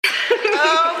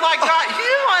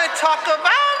talk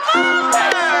about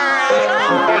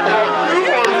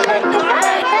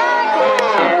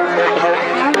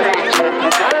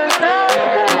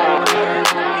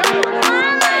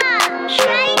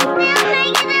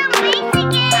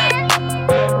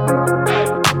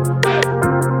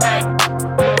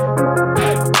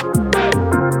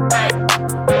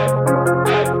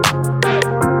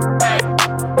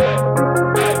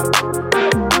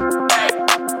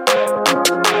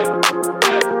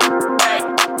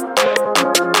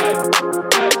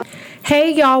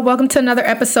Hey y'all, welcome to another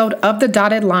episode of The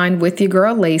Dotted Line with your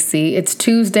girl Lay-Cee. It's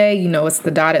Tuesday, you know it's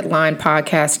the Dotted Line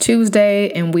Podcast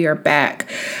Tuesday, and we are back.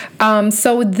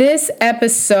 So this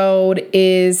episode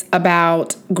is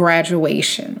about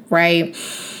graduation, right?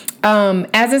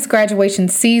 As it's graduation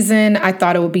season, I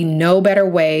thought it would be no better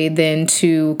way than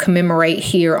to commemorate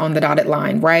here on The Dotted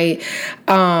Line, right?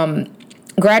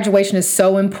 Graduation is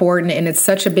so important, and it's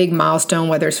such a big milestone,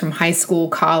 whether it's from high school,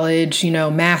 college,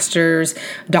 master's,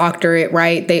 doctorate,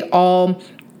 right? They all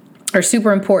are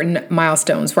super important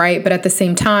milestones, right? But at the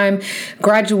same time,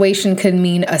 graduation could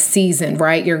mean a season,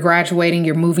 right? You're graduating,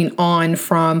 you're moving on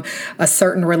from a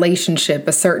certain relationship,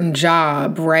 a certain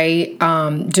job, right?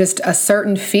 Just a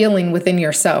certain feeling within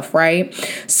yourself, right?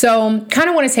 So kind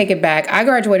of want to take it back. I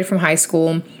graduated from high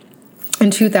school in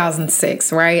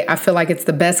 2006, right? I feel like it's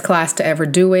the best class to ever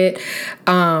do it.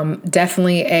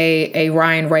 Definitely a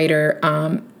Ryan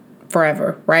Rader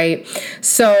forever, right?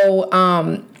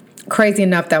 So crazy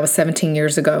enough, that was 17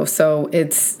 years ago. So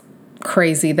it's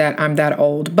crazy that I'm that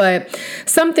old, but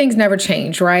some things never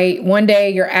change, right? One day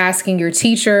you're asking your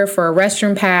teacher for a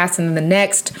restroom pass, and then the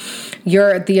next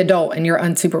you're the adult and you're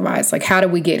unsupervised. Like, how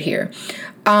did we get here?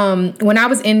 When I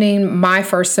was ending my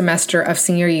first semester of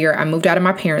senior year, I moved out of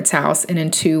my parents' house and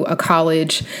into a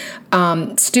college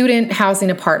student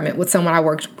housing apartment with someone I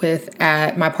worked with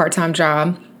at my part-time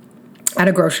job at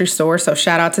a grocery store. So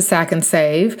shout out to Sack and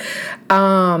Save.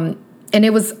 And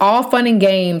it was all fun and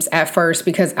games at first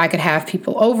because I could have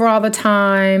people over all the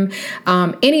time,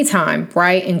 anytime,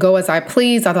 right? And go as I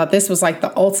please. I thought this was like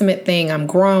the ultimate thing. I'm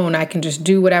grown. I can just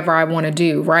do whatever I want to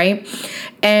do, right?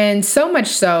 And so much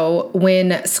so,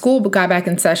 when school got back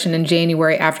in session in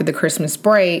January after the Christmas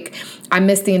break, I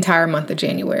missed the entire month of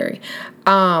January.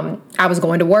 I was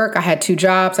going to work. I had two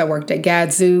jobs. I worked at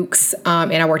Gadzooks,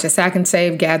 and I worked at Sack and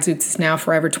Save. Gadzooks is now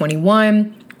Forever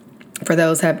 21. For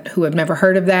those who have never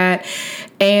heard of that.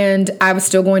 And I was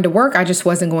still going to work. I just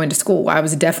wasn't going to school. I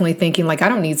was definitely thinking, like, I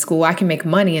don't need school. I can make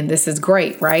money and this is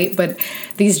great, right? But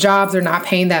these jobs are not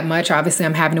paying that much. Obviously,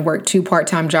 I'm having to work two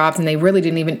part-time jobs, and they really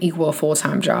didn't even equal a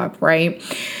full-time job, right?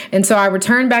 And so I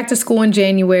returned back to school in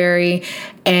January,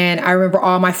 and I remember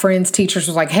all my friends' teachers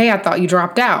was like, hey, I thought you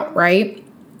dropped out, right?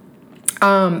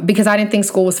 Because I didn't think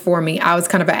school was for me. I was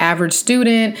kind of an average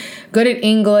student, good at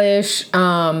English,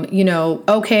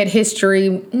 okay at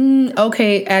history,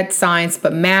 okay at science,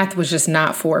 but math was just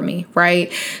not for me,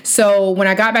 right? So when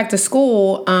I got back to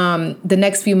school, the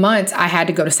next few months, I had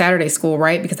to go to Saturday school,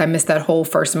 right? Because I missed that whole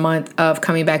first month of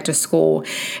coming back to school,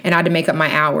 and I had to make up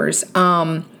my hours.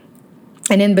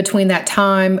 And in between that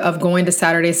time of going to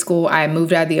Saturday school, I had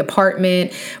moved out of the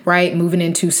apartment, right? Moving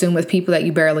in too soon with people that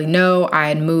you barely know. I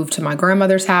had moved to my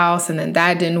grandmother's house, and then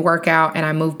that didn't work out. And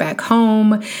I moved back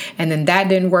home, and then that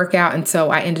didn't work out. And so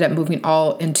I ended up moving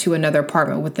all into another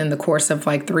apartment within the course of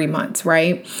like 3 months,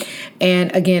 right?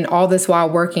 And again, all this while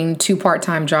working two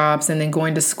part-time jobs and then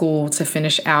going to school to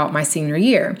finish out my senior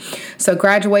year. So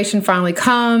graduation finally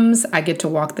comes. I get to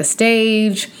walk the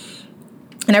stage.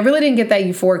 And I really didn't get that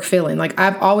euphoric feeling. Like,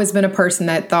 I've always been a person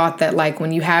that thought that, like,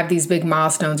 when you have these big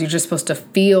milestones, you're just supposed to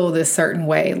feel this certain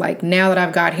way. Like, now that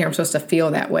I've got here, I'm supposed to feel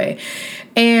that way.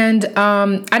 And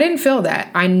I didn't feel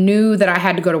that. I knew that I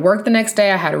had to go to work the next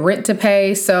day. I had a rent to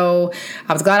pay. So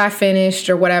I was glad I finished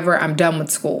or whatever. I'm done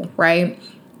with school, right?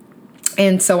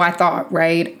 And so I thought,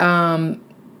 right?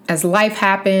 As life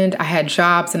happened, I had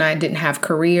jobs and I didn't have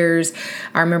careers.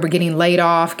 I remember getting laid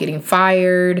off, getting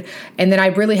fired, and then I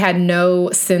really had no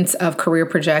sense of career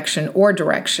projection or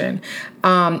direction.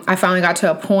 I finally got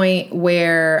to a point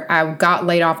where I got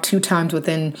laid off 2 times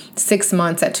within 6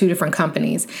 months at 2 different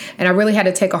companies. And I really had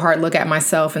to take a hard look at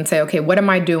myself and say, okay, what am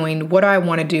I doing? What do I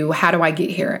want to do? How do I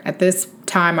get here? At this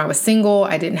time, I was single.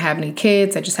 I didn't have any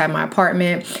kids. I just had my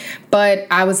apartment. But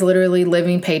I was literally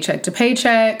living paycheck to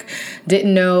paycheck,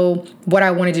 didn't know what I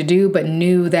wanted to do, but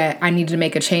knew that I needed to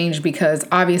make a change because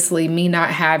obviously me not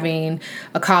having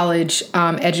a college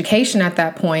education at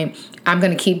that point, I'm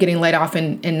going to keep getting laid off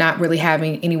and not really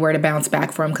having anywhere to bounce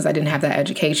back from because I didn't have that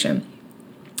education.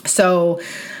 So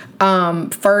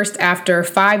First, after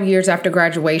 5 years after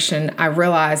graduation, I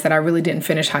realized that I really didn't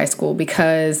finish high school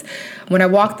because when I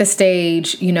walked the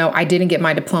stage, I didn't get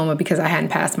my diploma because I hadn't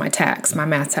passed my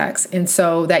math tax. And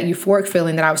so that euphoric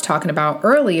feeling that I was talking about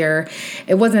earlier,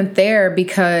 it wasn't there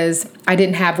because I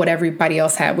didn't have what everybody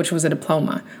else had, which was a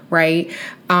diploma, right?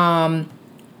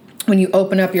 When you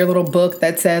open up your little book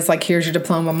that says, like, here's your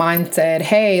diploma, mine said,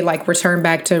 hey, like, return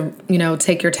back to,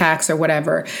 take your tax or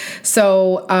whatever.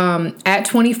 So at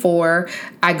 24,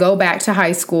 I go back to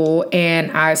high school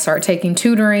and I start taking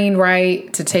tutoring,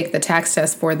 right, to take the tax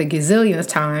test for the gazillionth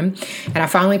time. And I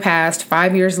finally passed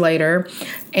 5 years later.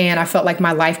 And I felt like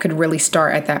my life could really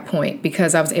start at that point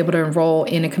because I was able to enroll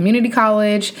in a community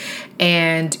college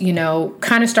and,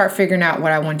 kind of start figuring out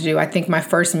what I wanted to do. I think my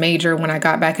first major when I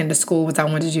got back into school was I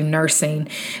wanted to do nursing.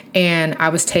 And I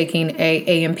was taking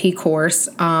a A&P course,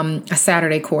 a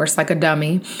Saturday course, like a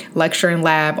dummy. Lecture and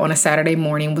lab on a Saturday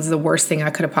morning was the worst thing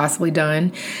I could have possibly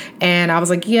done. And I was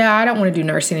like, yeah, I don't want to do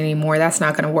nursing anymore. That's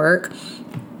not going to work.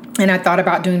 And I thought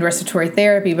about doing respiratory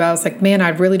therapy, but I was like, man, I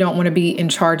really don't want to be in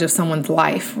charge of someone's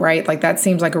life, right? Like that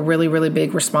seems like a really, really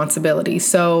big responsibility.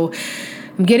 So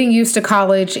I'm getting used to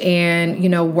college and,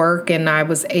 work, and I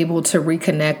was able to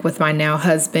reconnect with my now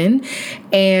husband,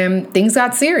 and things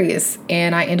got serious.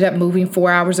 And I ended up moving 4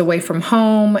 hours away from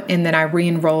home, and then I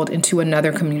re-enrolled into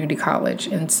another community college.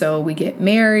 And so we get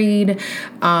married.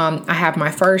 I have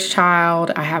my first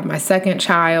child. I have my second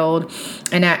child.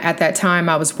 And at that time,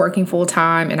 I was working full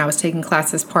time and I was taking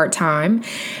classes part time.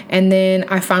 And then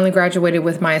I finally graduated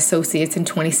with my associates in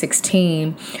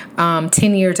 2016,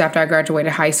 10 years after I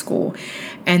graduated high school.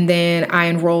 And then I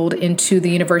enrolled into the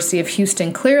University of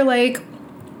Houston, Clear Lake,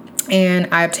 and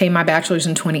I obtained my bachelor's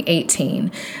in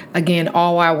 2018. Again,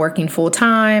 all while working full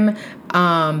time,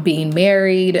 being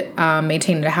married,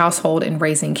 maintaining a household, and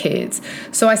raising kids.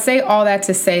 So I say all that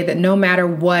to say that no matter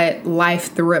what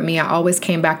life threw at me, I always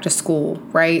came back to school,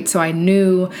 right? So I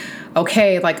knew,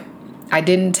 okay, like I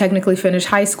didn't technically finish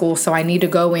high school, so I need to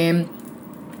go in.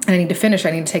 I need to finish.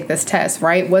 I need to take this test,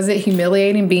 right? Was it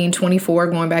humiliating being 24,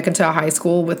 going back into high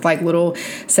school with like little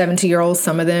 17-year-olds?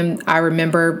 Some of them I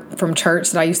remember from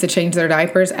church that I used to change their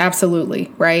diapers.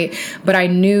 Absolutely, right? But I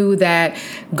knew that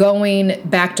going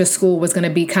back to school was going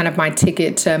to be kind of my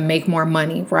ticket to make more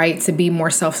money, right? To be more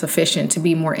self-sufficient, to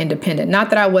be more independent. Not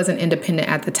that I wasn't independent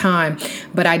at the time,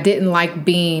 but I didn't like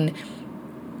being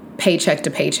paycheck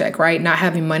to paycheck, right? Not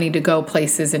having money to go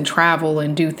places and travel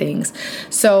and do things.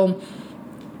 So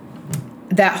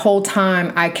that whole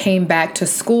time I came back to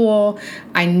school,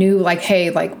 I knew like, hey,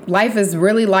 like life is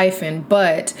really lifing,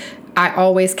 but I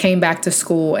always came back to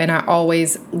school and I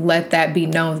always let that be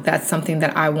known that that's something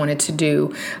that I wanted to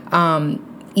do.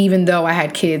 Even though I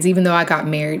had kids, even though I got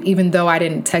married, even though I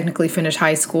didn't technically finish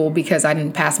high school because I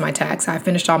didn't pass my tax. I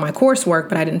finished all my coursework,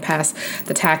 but I didn't pass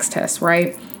the tax test,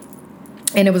 right?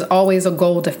 And it was always a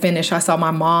goal to finish. I saw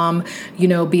my mom,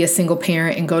 be a single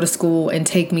parent and go to school and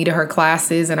take me to her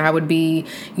classes. And I would be,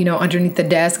 underneath the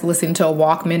desk listening to a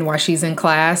Walkman while she's in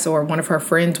class, or one of her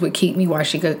friends would keep me while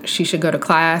she should go to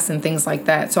class and things like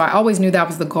that. So I always knew that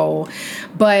was the goal.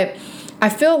 But I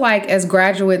feel like as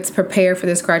graduates prepare for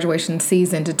this graduation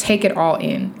season, to take it all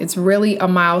in. It's really a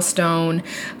milestone.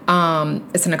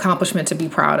 It's an accomplishment to be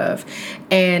proud of.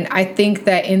 And I think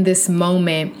that in this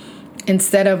moment,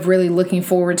 instead of really looking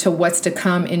forward to what's to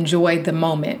come, enjoy the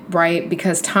moment, right?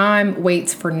 Because time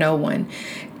waits for no one.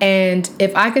 And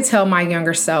if I could tell my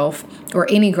younger self or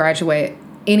any graduate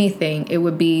anything, it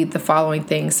would be the following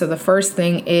things. So the first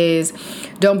thing is,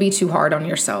 don't be too hard on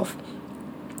yourself.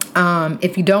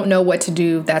 If you don't know what to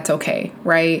do, that's okay,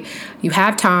 right? You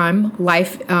have time.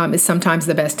 Life is sometimes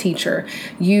the best teacher.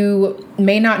 You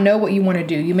may not know what you want to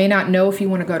do. You may not know if you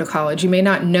want to go to college. You may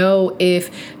not know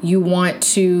if you want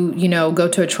to, go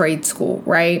to a trade school,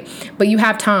 right? But you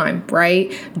have time,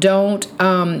 right? Don't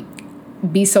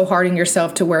be so hard on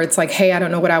yourself to where it's like, hey, I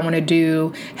don't know what I want to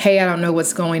do. Hey, I don't know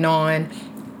what's going on.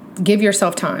 Give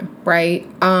yourself time, right?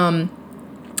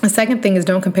 The second thing is,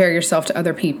 don't compare yourself to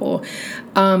other people.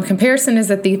 Comparison is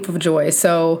the thief of joy.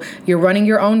 So you're running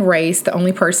your own race. The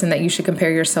only person that you should compare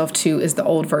yourself to is the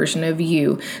old version of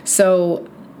you. So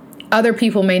other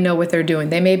people may know what they're doing.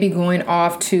 They may be going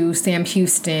off to Sam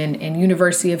Houston and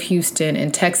University of Houston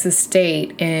and Texas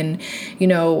State and,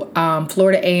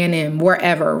 Florida A&M,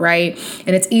 wherever, right?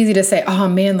 And it's easy to say, oh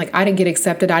man, like I didn't get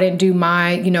accepted. I didn't do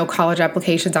my, college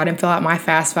applications. I didn't fill out my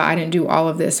FAFSA. I didn't do all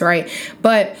of this, right?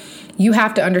 But you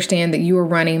have to understand that you are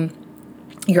running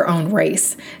your own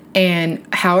race. And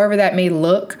however that may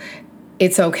look,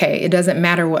 it's okay. It doesn't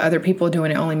matter what other people are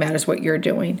doing. It only matters what you're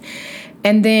doing.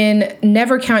 And then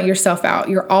never count yourself out.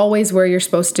 You're always where you're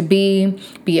supposed to be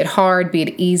it hard, be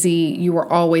it easy. You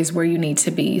are always where you need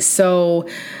to be. So,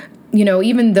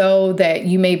 even though that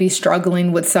you may be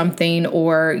struggling with something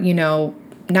or,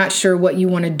 not sure what you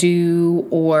want to do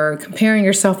or comparing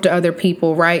yourself to other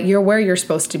people, right? You're where you're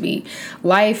supposed to be.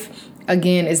 Life,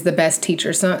 again, is the best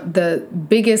teacher. So the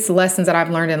biggest lessons that I've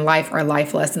learned in life are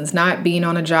life lessons, not being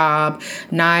on a job,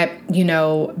 not,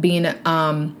 being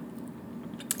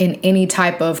in any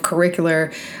type of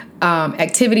curricular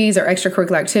activities or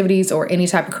extracurricular activities or any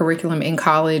type of curriculum in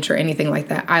college or anything like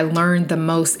that. I learned the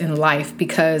most in life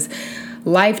because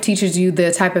life teaches you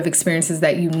the type of experiences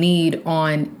that you need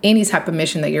on any type of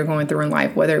mission that you're going through in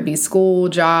life, whether it be school,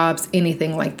 jobs,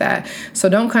 anything like that. So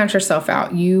don't count yourself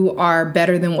out. You are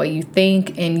better than what you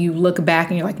think. And you look back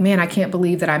and you're like, man, I can't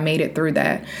believe that I made it through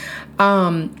that.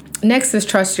 Next is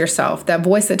trust yourself. That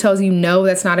voice that tells you, no,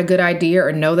 that's not a good idea,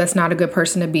 or no, that's not a good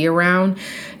person to be around.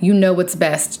 You know what's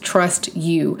best. Trust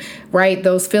you, right?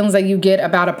 Those feelings that you get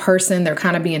about a person, they're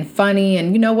kind of being funny.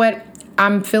 And you know what?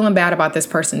 I'm feeling bad about this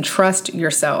person. Trust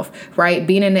yourself, right?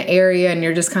 Being in an area and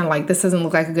you're just kind of like, this doesn't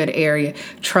look like a good area.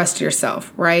 Trust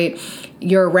yourself, right?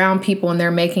 You're around people and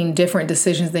they're making different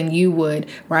decisions than you would,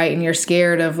 right? And you're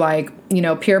scared of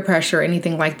peer pressure or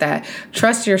anything like that.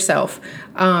 Trust yourself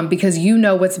because you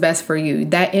know what's best for you.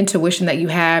 That intuition that you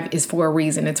have is for a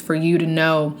reason. It's for you to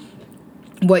know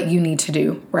what you need to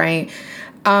do, right?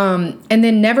 And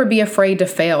then never be afraid to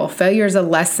fail. Failure is a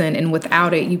lesson, and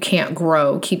without it, you can't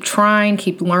grow. Keep trying,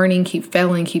 keep learning, keep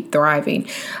failing, keep thriving.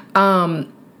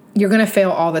 You're going to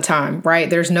fail all the time, right?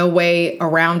 There's no way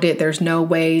around it. There's no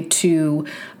way to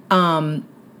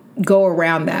go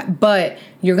around that, but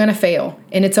you're going to fail,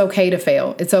 and it's okay to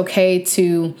fail. It's okay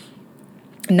to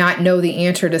not know the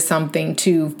answer to something,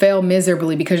 to fail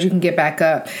miserably, because you can get back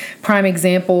up. Prime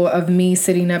example of me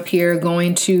sitting up here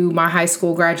going to my high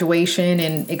school graduation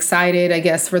and excited, I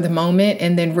guess, for the moment,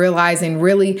 and then realizing,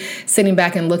 really sitting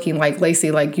back and looking like,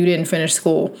 Lay-Cee, like you didn't finish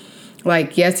school.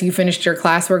 Like, yes, you finished your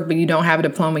classwork, but you don't have a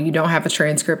diploma. You don't have a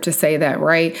transcript to say that,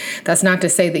 right? That's not to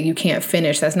say that you can't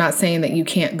finish. That's not saying that you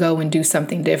can't go and do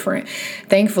something different.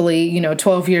 Thankfully,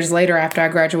 12 years later after I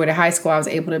graduated high school, I was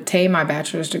able to obtain my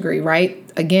bachelor's degree, right?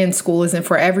 Again, school isn't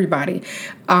for everybody,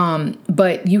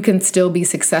 but you can still be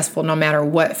successful no matter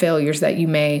what failures that you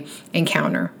may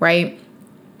encounter, right?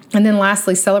 And then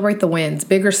lastly, celebrate the wins.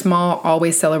 Big or small,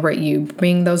 always celebrate you.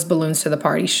 Bring those balloons to the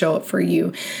party. Show up for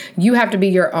you. You have to be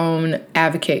your own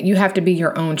advocate. You have to be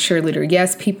your own cheerleader.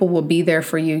 Yes, people will be there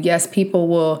for you. Yes, people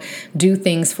will do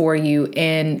things for you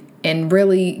and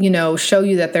really, show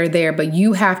you that they're there. But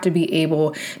you have to be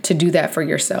able to do that for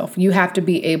yourself. You have to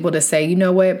be able to say, you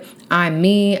know what? I'm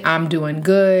me. I'm doing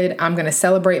good. I'm going to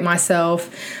celebrate myself.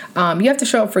 You have to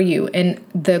show up for you. And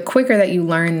the quicker that you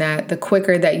learn that, the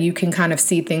quicker that you can kind of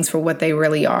see things for what they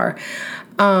really are.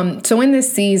 So in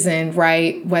this season,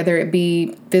 right, whether it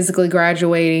be physically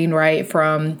graduating, right,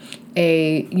 from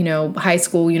a, high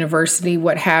school, university,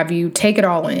 what have you, take it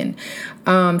all in.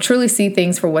 Truly see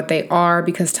things for what they are,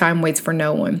 because time waits for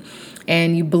no one.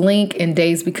 And you blink and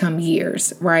days become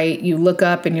years, right? You look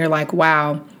up and you're like,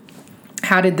 wow,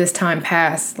 how did this time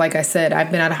pass? Like I said, I've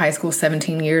been out of high school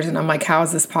 17 years and I'm like, how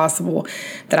is this possible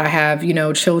that I have,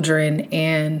 children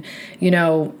and,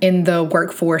 in the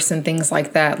workforce and things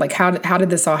like that? Like, how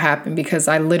did this all happen? Because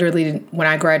I literally, when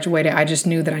I graduated, I just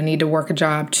knew that I need to work a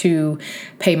job to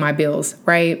pay my bills,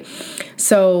 right?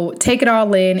 So take it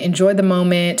all in, enjoy the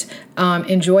moment,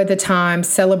 enjoy the time,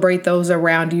 celebrate those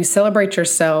around you, celebrate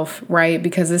yourself, right?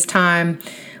 Because this time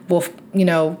will,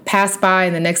 pass by,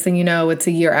 and the next thing you know, it's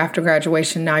a year after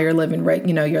graduation. Now you're living,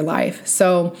 your life.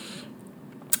 So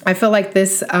I feel like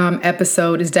this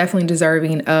episode is definitely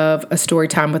deserving of a story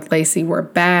time with Lay-Cee. We're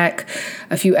back.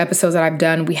 A few episodes that I've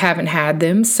done, we haven't had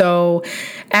them. So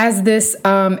as this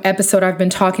episode, I've been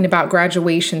talking about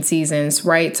graduation seasons,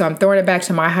 right? So I'm throwing it back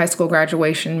to my high school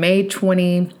graduation, May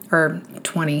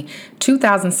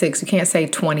 2006. You can't say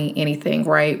 20 anything,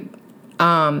 right?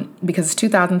 Because it's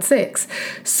 2006.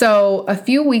 So a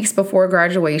few weeks before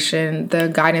graduation, the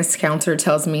guidance counselor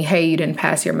tells me, hey, you didn't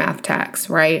pass your math tax,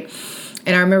 right?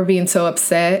 And I remember being so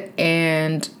upset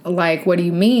and like, what do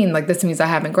you mean? Like, this means I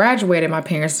haven't graduated. My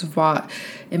parents have bought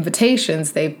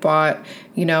invitations. They bought,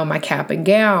 my cap and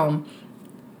gown.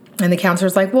 And the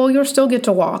counselor's like, well, you'll still get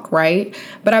to walk, right?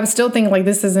 But I was still thinking, like,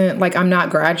 this isn't, like, I'm not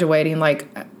graduating. Like,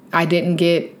 I didn't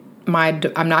get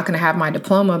I'm not going to have my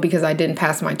diploma because I didn't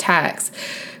pass my tax.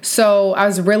 So I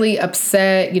was really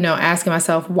upset, asking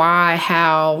myself why,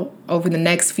 how. Over the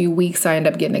next few weeks, I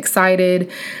ended up getting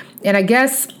excited. And I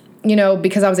guess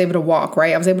because I was able to walk,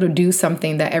 right? I was able to do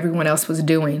something that everyone else was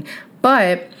doing.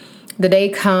 But the day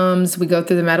comes, we go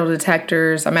through the metal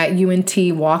detectors. I'm at UNT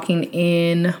walking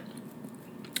in,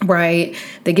 right?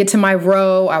 They get to my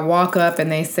row. I walk up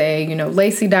and they say,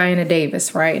 Lay-Cee Diana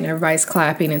Davis, right? And everybody's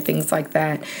clapping and things like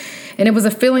that. And it was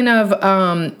a feeling of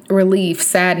relief,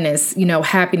 sadness,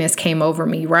 happiness came over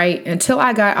me, right? Until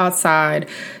I got outside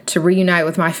to reunite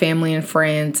with my family and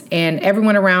friends. And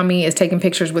everyone around me is taking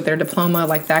pictures with their diploma,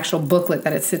 like the actual booklet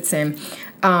that it sits in.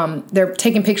 They're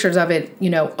taking pictures of it,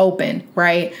 open,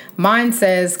 right? Mine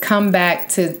says, come back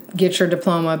to get your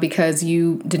diploma because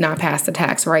you did not pass the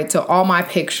tax, right? So all my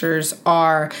pictures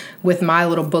are with my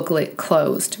little booklet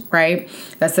closed, right?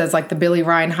 That says like the Billy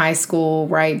Ryan High School,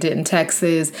 right? Denton,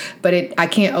 Texas, but I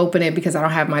can't open it because I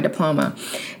don't have my diploma.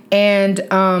 And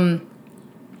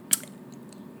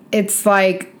it's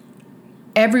like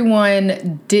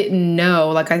everyone didn't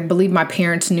know, like I believe my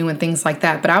parents knew and things like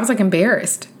that, but I was like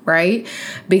embarrassed, right?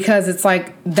 Because it's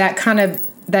like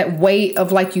that weight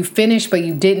of like you finished, but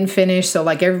you didn't finish. So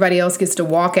like everybody else gets to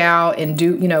walk out and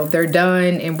do, they're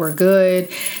done and we're good.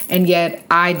 And yet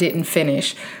I didn't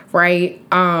finish, right?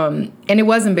 And it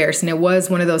was embarrassing. It was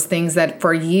one of those things that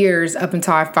for years, up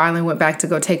until I finally went back to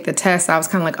go take the test, I was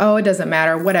kind of like, oh, it doesn't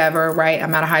matter, whatever, right?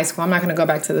 I'm out of high school. I'm not going to go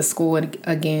back to the school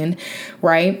again,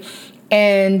 right?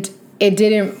 And it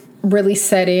didn't really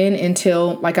set in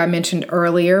until, like I mentioned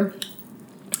earlier,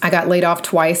 I got laid off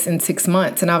twice in 6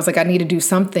 months and I was like, I need to do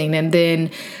something. And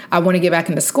then I want to get back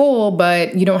into school,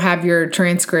 but you don't have your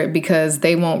transcript because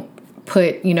they won't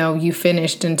put, you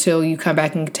finished until you come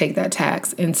back and take that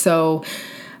tax. And so,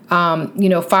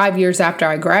 5 years after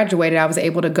I graduated, I was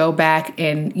able to go back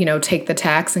and, take the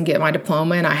tax and get my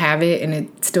diploma, and I have it. And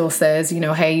it still says,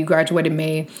 hey, you graduated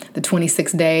the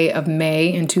 26th day of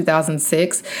May in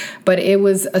 2006. But it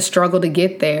was a struggle to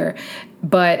get there.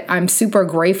 But I'm super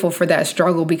grateful for that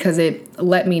struggle because it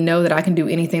let me know that I can do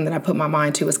anything that I put my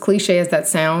mind to. As cliche as that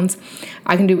sounds,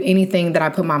 I can do anything that I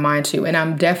put my mind to. And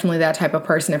I'm definitely that type of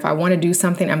person. If I want to do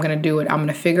something, I'm going to do it. I'm going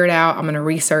to figure it out. I'm going to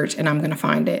research and I'm going to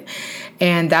find it.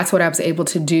 And that's what I was able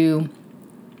to do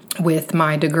with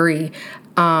my degree.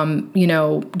 Getting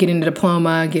a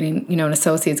diploma, getting, an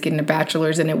associate's, getting a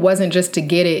bachelor's. And it wasn't just to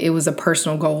get it. It was a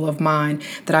personal goal of mine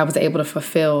that I was able to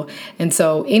fulfill. And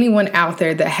so anyone out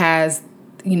there that has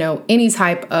any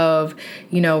type of,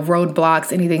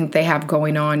 roadblocks, anything that they have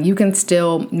going on, you can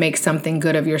still make something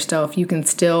good of yourself. You can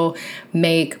still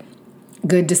make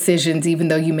good decisions, even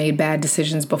though you made bad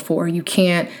decisions before. You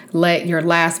can't let your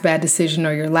last bad decision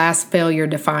or your last failure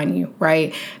define you,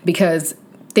 right? Because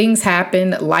things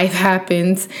happen, life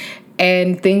happens,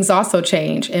 and things also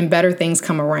change and better things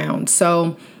come around.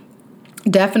 So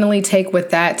definitely take with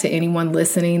that to anyone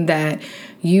listening that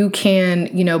you can,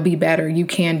 be better. You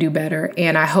can do better.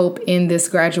 And I hope in this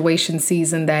graduation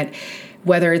season that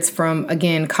whether it's from,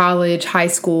 again, college, high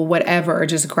school, whatever, or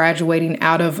just graduating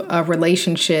out of a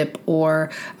relationship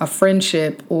or a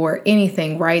friendship or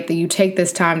anything, right, that you take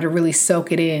this time to really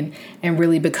soak it in and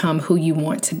really become who you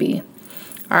want to be.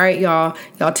 All right, y'all.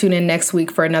 Y'all tune in next week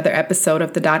for another episode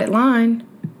of The Dotted Line.